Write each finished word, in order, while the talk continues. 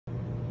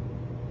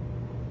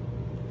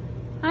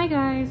Hi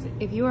guys,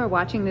 if you are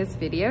watching this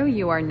video,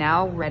 you are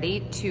now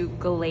ready to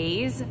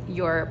glaze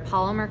your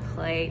polymer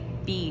clay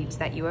beads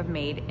that you have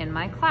made in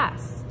my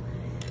class.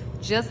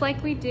 Just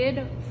like we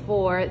did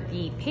for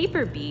the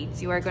paper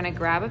beads, you are going to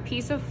grab a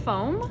piece of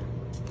foam,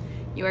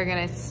 you are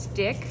going to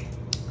stick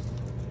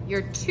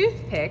your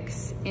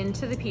toothpicks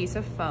into the piece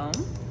of foam,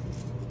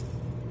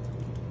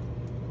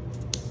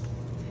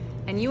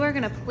 and you are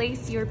going to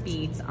place your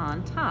beads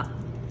on top.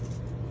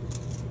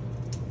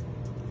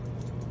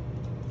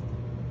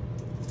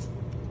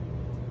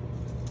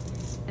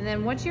 And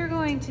then what you're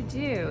going to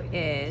do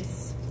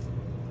is,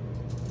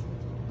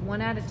 one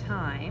at a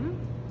time,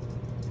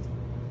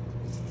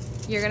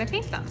 you're gonna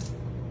paint them.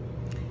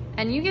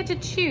 And you get to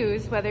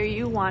choose whether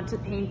you want to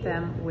paint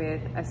them with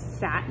a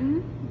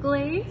satin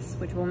glaze,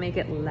 which will make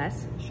it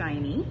less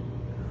shiny,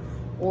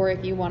 or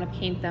if you wanna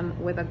paint them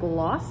with a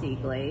glossy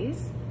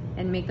glaze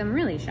and make them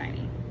really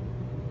shiny.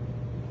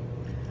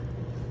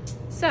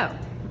 So,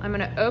 I'm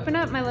gonna open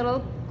up my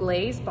little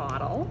glaze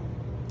bottle.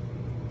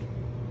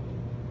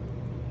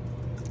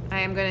 I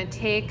am going to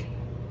take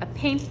a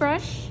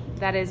paintbrush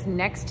that is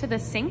next to the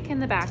sink in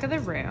the back of the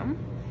room,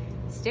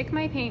 stick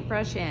my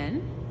paintbrush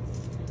in,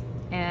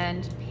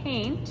 and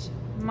paint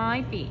my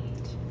bead.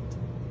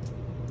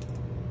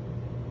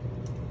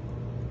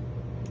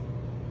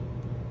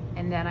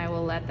 And then I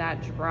will let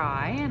that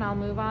dry and I'll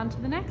move on to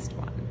the next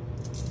one.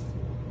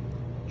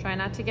 Try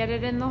not to get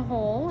it in the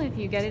hole. If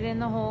you get it in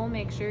the hole,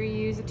 make sure you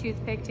use a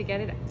toothpick to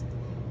get it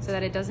so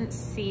that it doesn't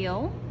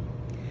seal.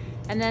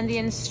 And then the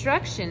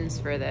instructions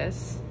for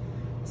this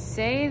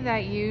say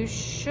that you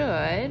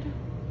should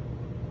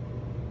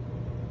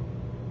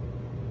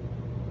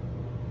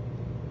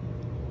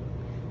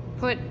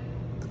put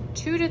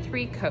 2 to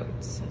 3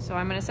 coats. So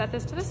I'm gonna set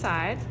this to the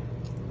side.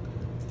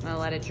 I'm gonna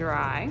let it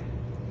dry.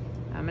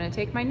 I'm gonna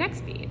take my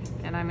next bead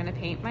and I'm gonna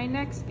paint my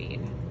next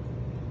bead.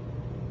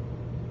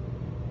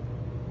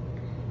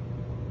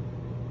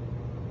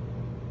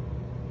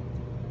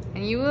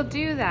 And you will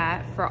do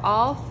that for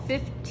all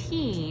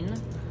 15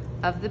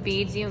 of the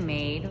beads you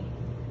made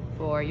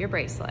for your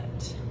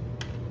bracelet.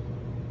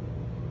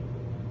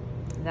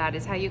 That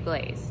is how you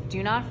glaze.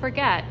 Do not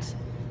forget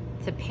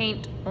to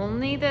paint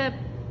only the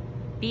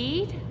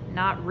bead,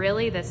 not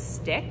really the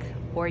stick,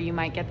 or you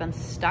might get them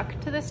stuck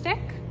to the stick.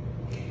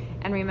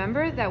 And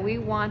remember that we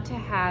want to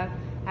have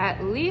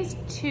at least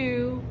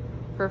 2,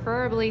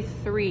 preferably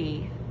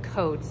 3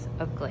 coats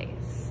of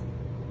glaze.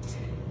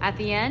 At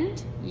the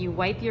end, you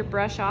wipe your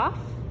brush off,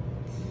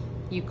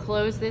 you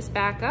close this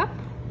back up,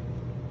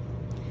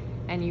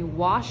 and you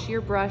wash your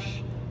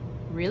brush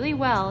really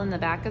well in the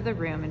back of the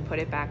room and put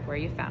it back where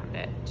you found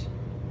it.